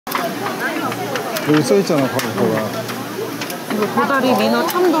여기 써있잖아, 가격표가. 이거 도다리, 민어,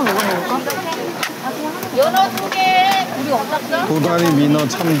 참돔 이거 먹을까? 연어 2개. 우리 없었어? 도다리, 민어,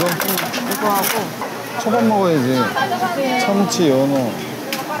 참돔? 이거 하고. 초밥 먹어야지. 참치, 연어.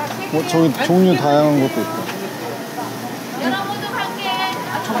 뭐 저기 종류 다양한 것도 있고.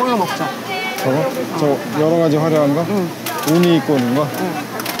 저걸로 먹자. 저거? 저 여러 가지 화려한 거? 응. 우니 있고 있는 거?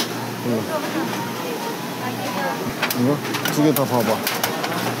 응. 이거? 두 개 다 봐봐.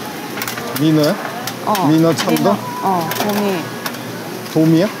 민어야? 민어 참돔? 도미.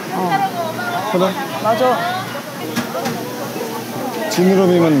 도미야? 그래? 맞아.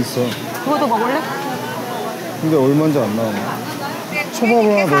 지느러미만 있어. 그것도 먹을래? 근데 얼마인지 안 나오네.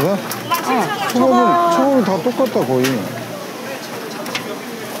 초밥을 하나 더 사? 초밥은 다 똑같다, 거의.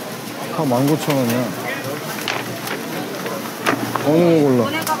 다 19,000원이야. 어느 거 골라?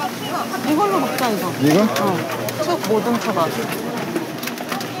 이걸로 먹자, 이거. 이거? 쭉 모든 초밥.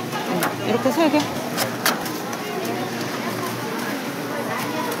 이렇게 3개.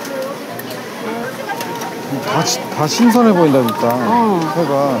 다 신선해 보인다, 진짜.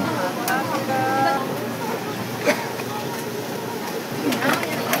 회가.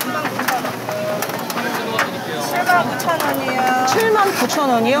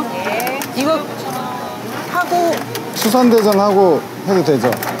 79,000원이요? 네. 이거 하고 수산대전 하고 해도 되죠?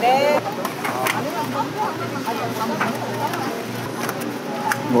 네.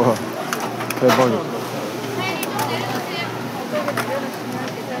 뭐야, 대박이야.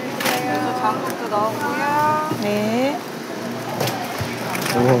 장국도 넣었고요. 네.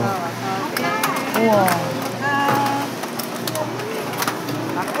 우와. 우와.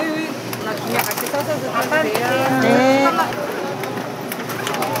 나중에 같이 써서 드세요. 네.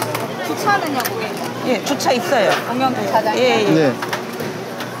 주차는요, 고객님? 예, 주차 있어요. 공영 주차장. 예. 네.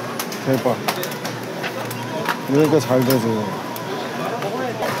 대박. 이러니까 잘 되지.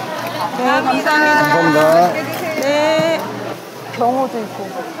 네, 감사합니다. 감사합니다. 네. 병어도 있고.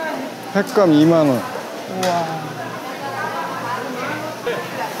 횟감 2만 원. 우와.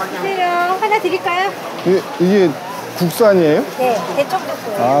 주세요. 하나 드릴까요? 이게 국산이에요? 네,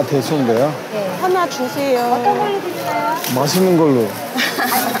 대청도고요. 아, 대천대요? 네. 하나 주세요. 어떤 걸로 드릴까요? 맛있는 걸로.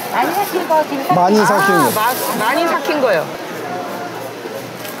 많이 삭힌 거, 김 삭힌 많이 거. 삭힌 거. 많이 삭힌 거요.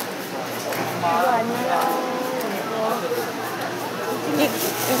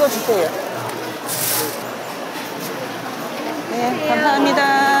 이거 주세요. 네,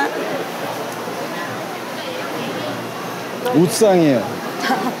 감사합니다. 우상이에요.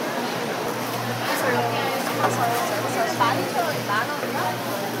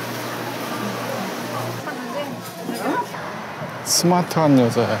 스마트한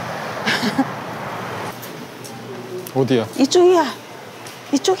여자야. 어디야? 이쪽이야.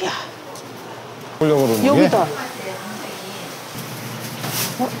 이쪽이야. 보려고 그러는 게? 여기다.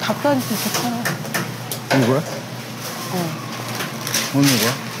 닭다리 괜찮아. 이거야? 어느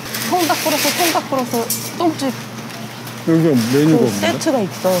거야? 통닭 플러스 똥집. 여기가 메뉴가 없는데? 세트가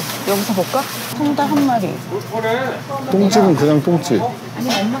있어. 여기서 볼까? 통닭 한 마리. 똥집은 그냥 똥집.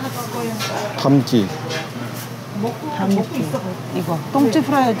 아니, 엄마가 담기. 담기. 이거. 똥집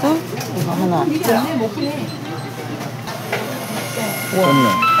프라이드. 이거 하나.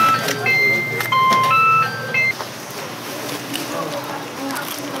 떴네.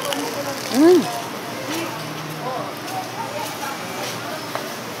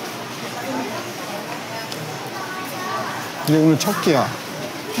 근데 오늘 첫 끼야.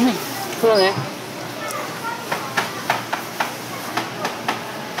 그러네.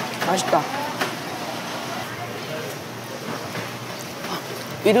 맛있다.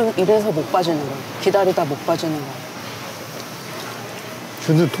 이래서 못 빠지는 거야. 기다리다 못 빠지는 거야.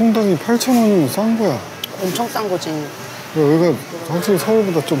 근데 통닭이 8,000원이면 싼 거야. 엄청 싼 거지. 여기가 확실히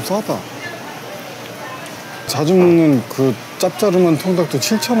서울보다 좀 싸다. 자주 먹는 그 짭짤한 통닭도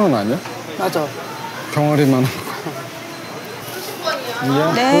 7,000원 아니야? 맞아. 병아리만.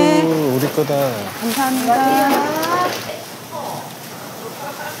 이야, 네. 우리 거다. 감사합니다.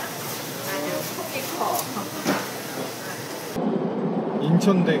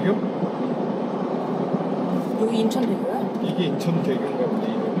 인천대교? 여기 인천대교야? 이게 인천대교인가 보네.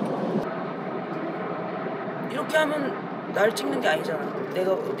 이렇게 하면 날 찍는 게 아니잖아. 내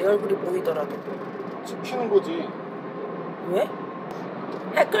얼굴이 보이더라도. 찍히는 거지. 왜?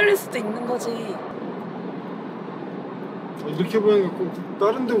 헷갈릴 수도 있는 거지. 이렇게 보니까 꼭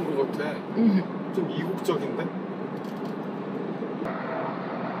다른 데 온 것 같아. 좀 이국적인데?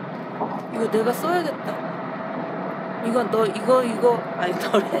 이거 내가 써야겠다. 이거 아니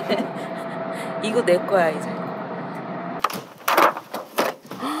너래. 이거 내 거야 이제.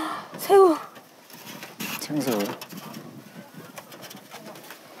 새우. 생새우.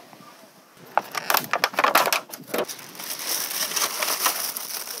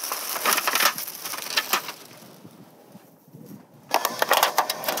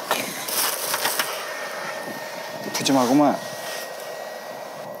 푸짐하구만.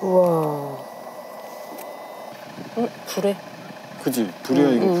 우와. 불에. 그지? 불이야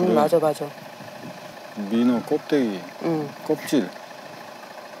이거 불에. 맞아 맞아. 민어 껍데기, 껍질.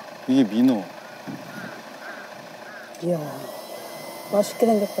 이게 민어. 이야, 맛있게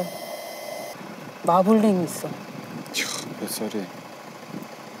생겼다. 마블링 있어. 뱃살이.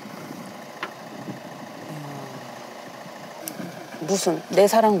 무슨 내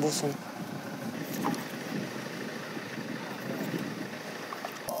사랑 무슨.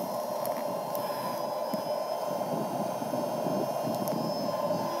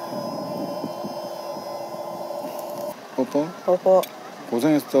 뽀뽀. 뽀뽀.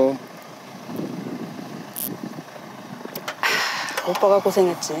 고생했어. 오빠가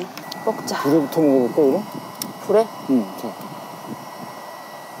고생했지. 먹자. 불에부터 먹어볼까 그럼? 불에? 응. 자.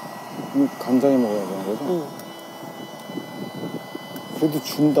 간장에 먹어야 되는 거죠? 응. 그래도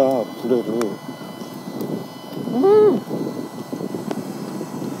준다 불에를.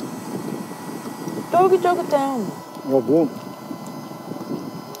 쫄깃쫄깃해. 야 뭐?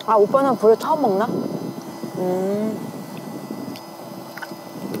 아 오빠는 불에 처음 먹나?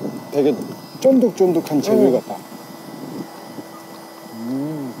 되게 쫀득쫀득한 재미 같다.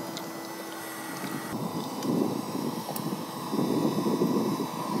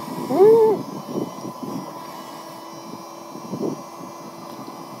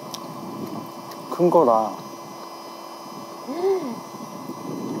 큰 거라.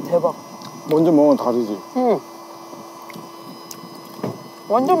 대박. 먼저 먹으면 다르지. 응.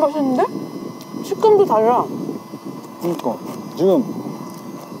 완전 맛있는데? 식감도 달라. 그러니까 지금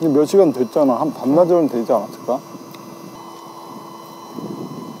이제 몇 시간 됐잖아. 한 반나절은 되지 않았을까?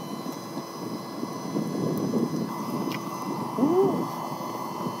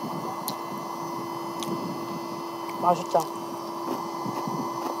 맛있다.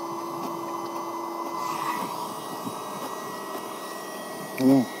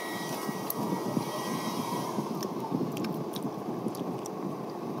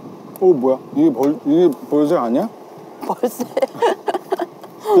 뭐야? 이게 벌새 아니야? 벌새?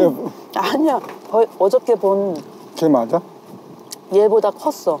 걔, 아니야. 어저께 본 걔 맞아? 얘보다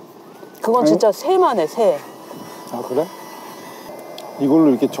컸어. 그건 아니? 진짜 새만 해, 새. 아 그래? 이걸로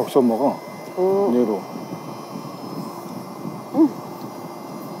이렇게 적셔 먹어. 얘로.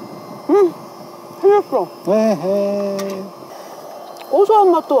 틀렸어. 에헤. 고소한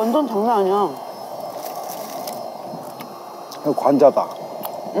맛도 완전 장난 아니야. 이거 관자다.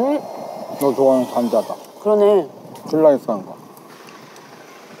 너 좋아하는 관자다. 그러네. 슬라이스한 거.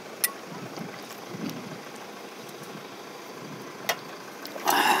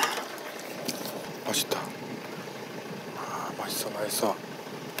 맛있다. 맛있어.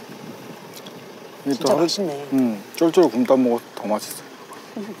 이게 진짜 맛있네. 쫄쫄 굶다 먹어서 더 맛있어.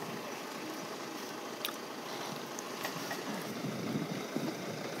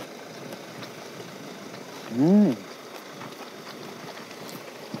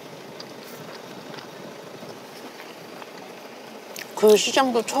 그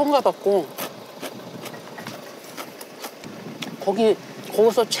시장도 처음 가봤고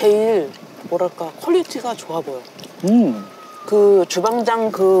거기서 제일 뭐랄까 퀄리티가 좋아 보여. 그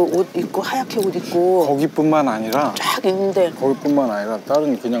주방장 그 옷 입고 하얗게 옷 입고 거기뿐만 아니라 쫙 있는데 거기뿐만 아니라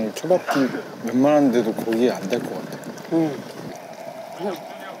다른 그냥 초밥집 웬만한 데도 거기에 안 될 것 같아.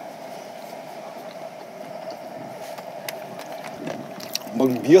 막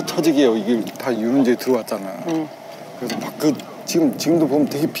미어 터지게요. 이게 다 유원지에 들어왔잖아. 그래서 막 지금도 보면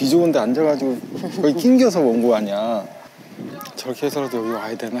되게 비좁은데 앉아가지고 거기 낑겨서 온 거 아니야. 저렇게 해서라도 여기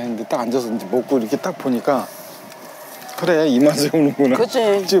와야 되나 했는데 딱 앉아서 이제 먹고 이렇게 딱 보니까 그래 이 맛에 오는구나.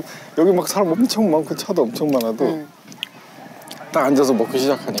 그치. 지금 여기 막 사람 엄청 많고 차도 엄청 많아도 딱 앉아서 먹기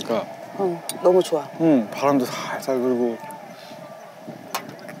시작하니까 너무 좋아. 바람도 살살 불고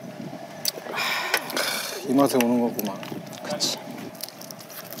이 맛에 오는 거구만. 그치.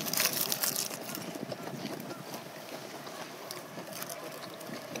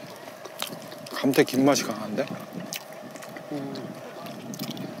 감태 김 맛이 강한데?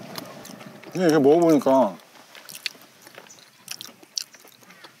 이렇게 먹어보니까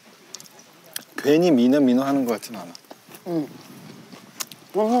괜히 민어 하는 것 같진 않아.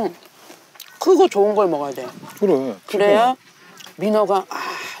 크고 좋은 걸 먹어야 돼. 그래. 그래야 민어가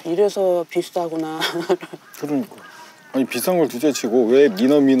이래서 비싸구나. 그러니까. 아니 비싼 걸 둘째치고 왜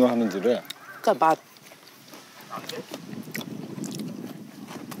민어 하는지를. 그러니까 맛.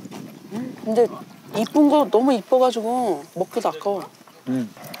 근데 이쁜 거 너무 이뻐가지고 먹기도 아까워.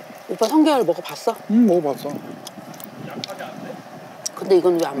 오빠 성게알 먹어봤어? 먹어봤어. 근데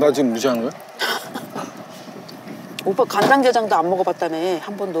이건 왜 안 먹어? 나 지금 무시하는 거야? 오빠 간장게장도 안 먹어봤다며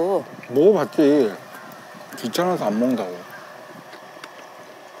한 번도. 먹어봤지. 귀찮아서 안 먹는다고.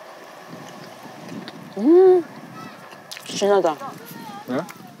 진하다. 그래?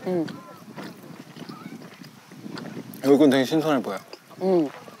 이건 되게 신선해 보여.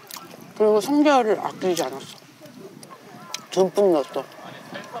 그리고 성게를 아끼지 않았어. 듬뿍 넣었어.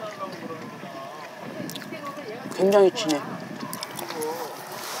 굉장히 진해.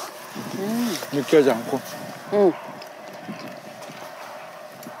 느끼하지 않고.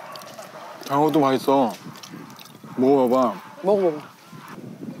 장어도 맛있어. 먹어봐봐. 먹어봐.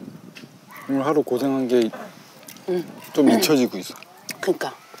 오늘 하루 고생한 게 좀 잊혀지고 있어.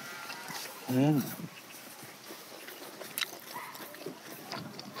 그니까.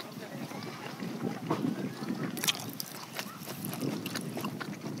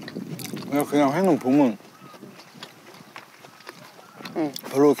 그냥 회는 보면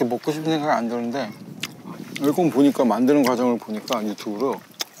별로 이렇게 먹고 싶은 생각이 안 드는데 이건 보니까 만드는 과정을 보니까 유튜브로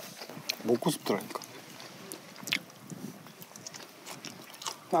먹고 싶더라니까.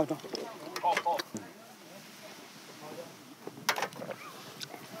 맞아.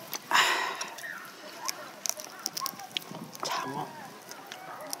 장어.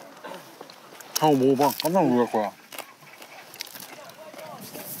 장어 먹어봐. 깜짝 놀랄 거야.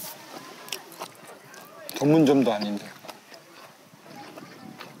 전문점도 아닌데.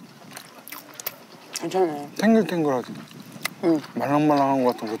 괜찮아요. 탱글탱글하지. 말랑말랑한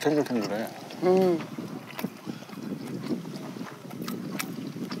것 같은 거 탱글탱글해.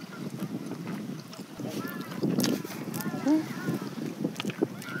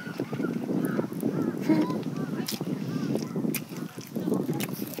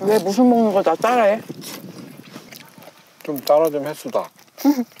 왜 무슨 먹는 거 나 따라해? 좀 따라 좀 해수다.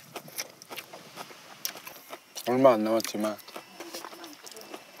 얼마 안 남았지만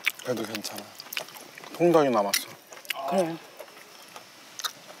그래도 괜찮아. 통닭이 남았어. 그래.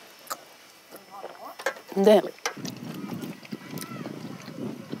 근데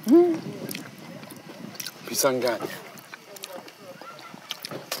비싼 게 아니야.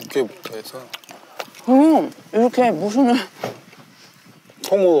 두께부터 해서 이렇게 무슨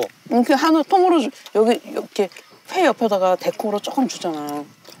통으로. 이렇게 하나 통으로 여기 이렇게 회 옆에다가 데코로 조금 주잖아.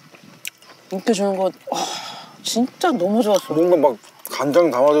 이렇게 주는 거 와, 진짜 너무 좋았어. 뭔가 막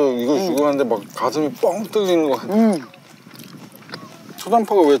간장 담아서 이거 주고 하는데 막 가슴이 뻥 뚫리는 거 같아.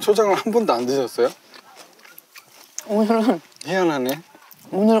 초장파가 왜 초장을 한 번도 안 드셨어요? 오늘은 희한하네.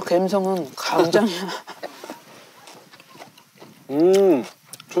 오늘 감성은 간장이야.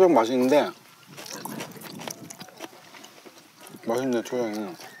 초장 맛있는데 맛있네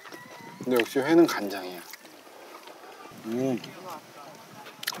초장이. 근데 역시 회는 간장이야.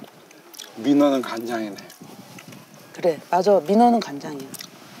 민어는 간장이네. 그래 맞아 민어는 간장이야.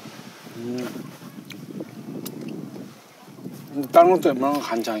 다른 것도 웬만하면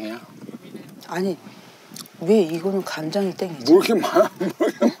간장이야. 아니 왜 이거는 간장이 땡이지? 뭐 이렇게 많아? 뭐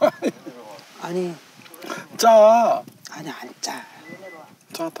이렇게 많아? 아니 짜. 아니 안 짜.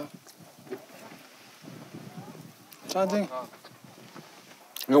 짜다. 짜지.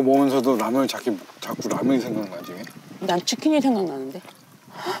 이거 먹으면서도 라면을 자꾸 라면이 생각나지. 난 치킨이 생각나는데.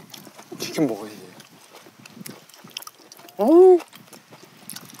 치킨 먹어야지.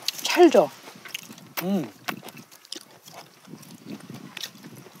 찰져.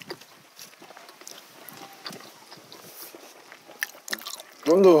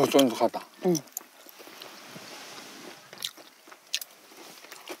 쫀득쫀득하다.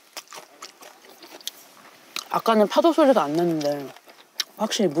 아까는 파도 소리가 안 났는데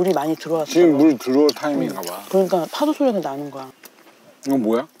확실히 물이 많이 들어왔어. 지금 물 들어올 타이밍인가 봐. 그러니까 파도 소리가 나는 거야. 이건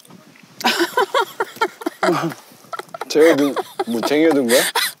뭐야? 쟁여둔, 뭐 쟁여둔 거야?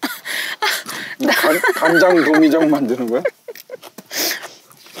 간장 도미장 만드는 거야?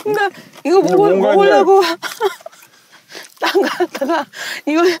 그러니까 이거 먹으려고 딴 갔다가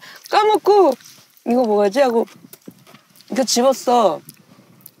이거 까먹고 이거 뭐가지 하고 이거 집었어.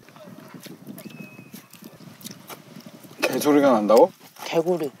 개소리가 난다고?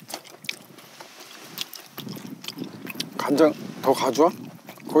 개구리. 간장 더 가져와?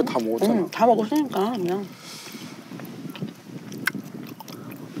 거의 다 먹었잖아. 다 먹었으니까 그냥.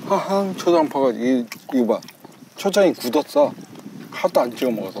 하하 초장파가 이거 봐. 초장이 굳었어. 하도 안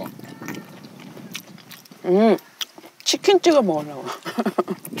찍어 먹어서. 치킨 찍어 먹으려고.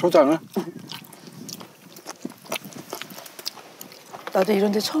 초장을? 나도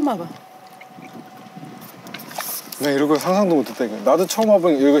이런 데 처음 와봐. 내가 이런 거 상상도 못했다니까. 나도 처음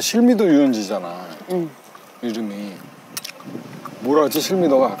와본 이거 실미도유원지잖아. 이름이. 뭐라 하지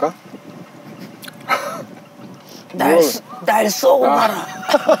실미도가 아까? 날 쏘고 가라.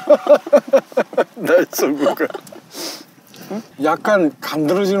 날 쏘고 가. 응? 약간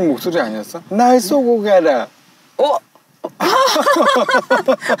간드러지는 목소리 아니었어? 날 쏘고 가라. 어?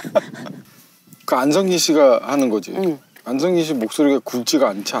 그 안성기 씨가 하는 거지? 응. 안성기 씨 목소리가 굵지가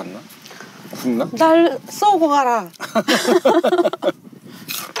않지 않나? 굵나? 날 쏘고 가라.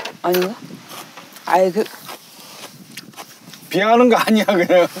 아닌가? 아이 비하하는 거 아니야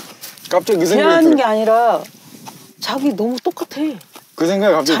그냥. 갑자기 그 생각이 비하하는 들어. 게 아니라 자기 너무 똑같아. 그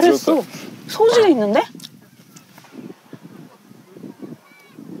생각이 갑자기 잘했어. 들었다. 소질이 있는데?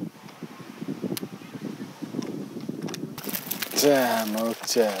 자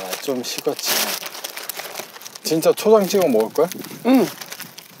먹자. 좀 식었지. 진짜 초장 찍어 먹을 거야? 응.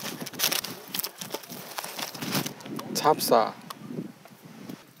 찹싸.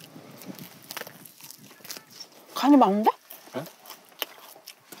 간이 맞는데? 응?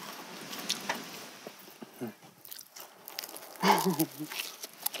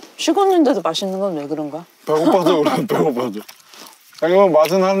 식었는데도 맛있는 건 왜 그런 거야? 배고파서 그래. 배고파서. 이거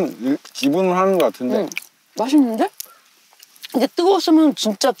맛은 기분은 하는 것 같은데. 응. 맛있는데? 이게 뜨거웠으면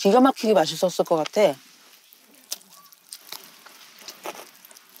진짜 기가 막히게 맛있었을 것 같아.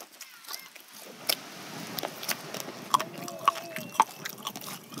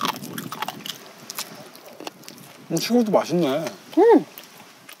 식어도 맛있네.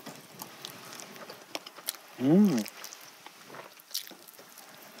 응.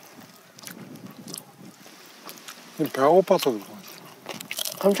 배가 고파서 그런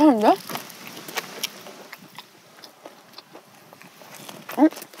거지. 괜찮은데? 응?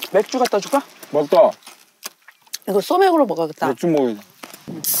 맥주 갖다 줄까? 맞다. 이거 소맥으로 먹어야겠다. 맥주 먹어야 돼.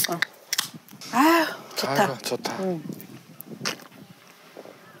 아유, 좋다. 아이고, 좋다. 응.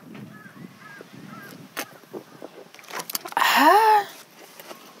 아,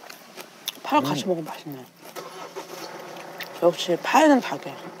 파랑 같이 먹으면 맛있네. 역시 파에는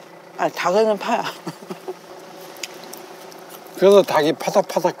닭이야. 아니, 닭에는 파야. 그래서 닭이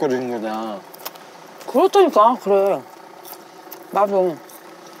파닥파닥거리는 거냐. 그렇다니까, 그래. 맞아.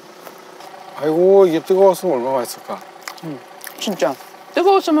 아이고 이게 뜨거웠으면 얼마나 맛있을까. 진짜.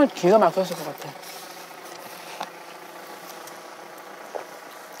 뜨거웠으면 기가 막혔을 것 같아.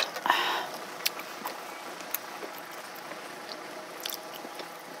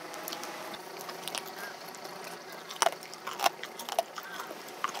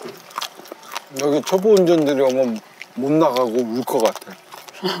 여기 초보 운전들이 오면 못 나가고 울 것 같아.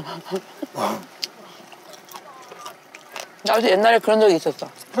 나도 옛날에 그런 적이 있었어.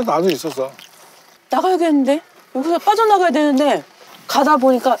 나도 있었어. 나가야겠는데? 여기서 빠져나가야 되는데 가다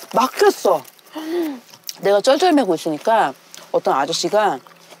보니까 막혔어. 내가 쩔쩔매고 있으니까 어떤 아저씨가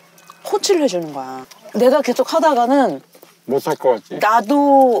코치를 해주는 거야. 내가 계속 하다가는 못 살 것 같지.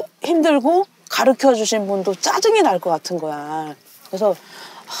 나도 힘들고 가르쳐주신 분도 짜증이 날 것 같은 거야. 그래서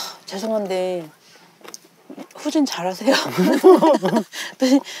죄송한데 후진 잘하세요.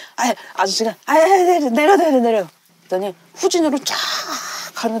 그랬더니 아저씨가 내려. 그랬더니 후진으로 쫙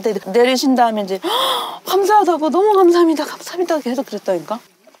가는데 내리신 다음에 이제 감사하다고 너무 감사합니다 계속 그랬다니까.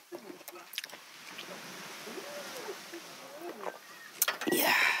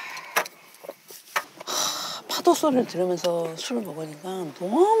 이야, 파도 소리를 들으면서 술을 먹으니까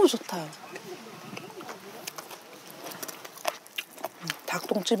너무 좋다.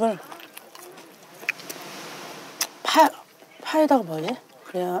 닭똥집을 파에다가 먹어야지.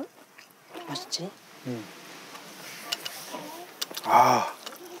 그래야 맛있지. 아,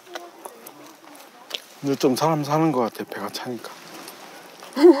 근데 좀 사람 사는 것 같아. 배가 차니까.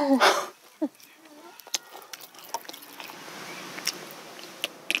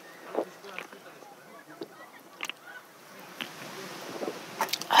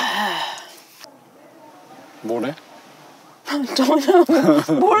 뭐래? 전혀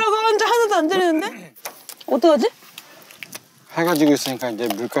뭐라고 하는지 하나도 안 들리는데? 어떡하지? 해가 지고 있으니까 이제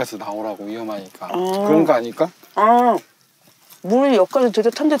물가에서 나오라고 위험하니까. 그런 거 아닐까? 물이 여기까지 되게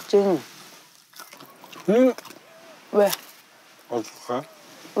탐댔지. 응? 왜? 어떡해?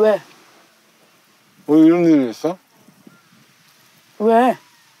 왜? 왜 이런 일이 있어? 왜?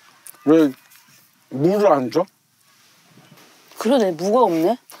 왜 물을 안 줘? 그러네, 무가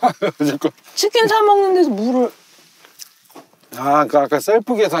없네. 어쨌건. 치킨 사 먹는 데서 물을. 아, 그 아까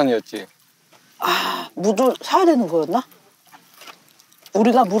셀프 계산이었지. 무도 사야 되는 거였나?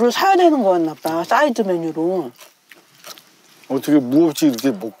 우리가 물을 사야 되는 거였나 보다, 사이드 메뉴로. 어떻게 무 없이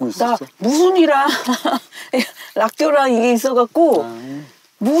이렇게 먹고 나 있었어? 무순이랑 락교랑 이게 있어갖고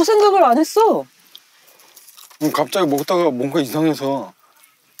무 생각을 안 했어. 갑자기 먹다가 뭔가 이상해서.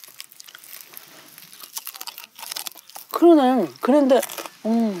 그러네. 그런데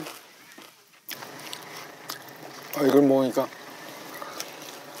이걸 먹으니까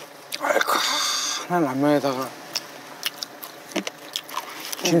알칼한 라면에다가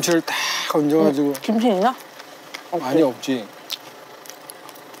김치를 딱 얹어가지고. 김치 있나? 아니 없지.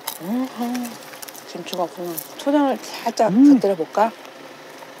 김치가 없구나. 초장을 살짝 곁들여 볼까?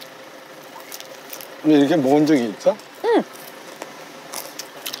 근데 이렇게 먹은 적이 있어?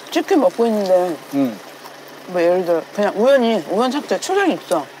 치킨 먹고 있는데 뭐 예를 들어 그냥 우연찮게 초장이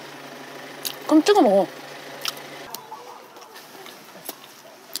있어. 그럼 찍어 먹어.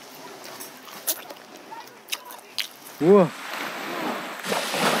 우와.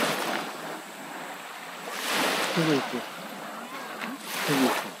 여기 있어. 여기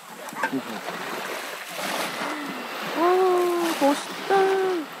있어. 이거. 와 멋있다.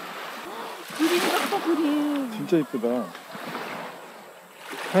 그림 같다 그림. 진짜 이쁘다.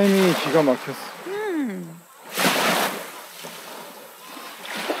 타이밍이 기가 막혔어.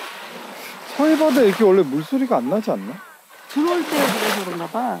 서해바다 이렇게 원래 물소리가 안 나지 않나? 들어올 때 그래서 그런가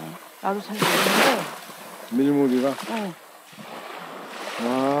봐. 나도 잘 모르겠는데. 밀물이라.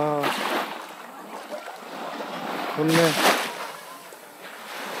 와. 좋네.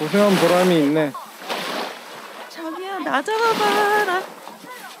 고생한 보람이 있네. 자기야 나 잡아봐라.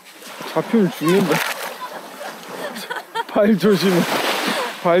 잡히면 죽는다. 발 조심해.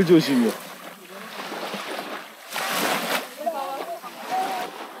 발 조심해.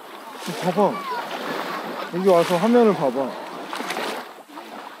 봐봐. 여기 와서 화면을 봐봐.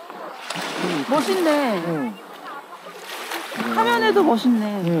 멋있네. 응. 화면에도 멋있네.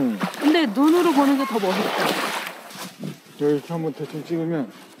 응. 근데 눈으로 보는 게 더 멋있다. 여기 이렇게 한번 대충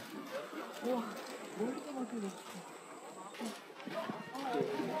찍으면.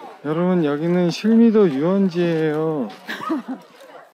 여러분 여기는 실미도유원지예요.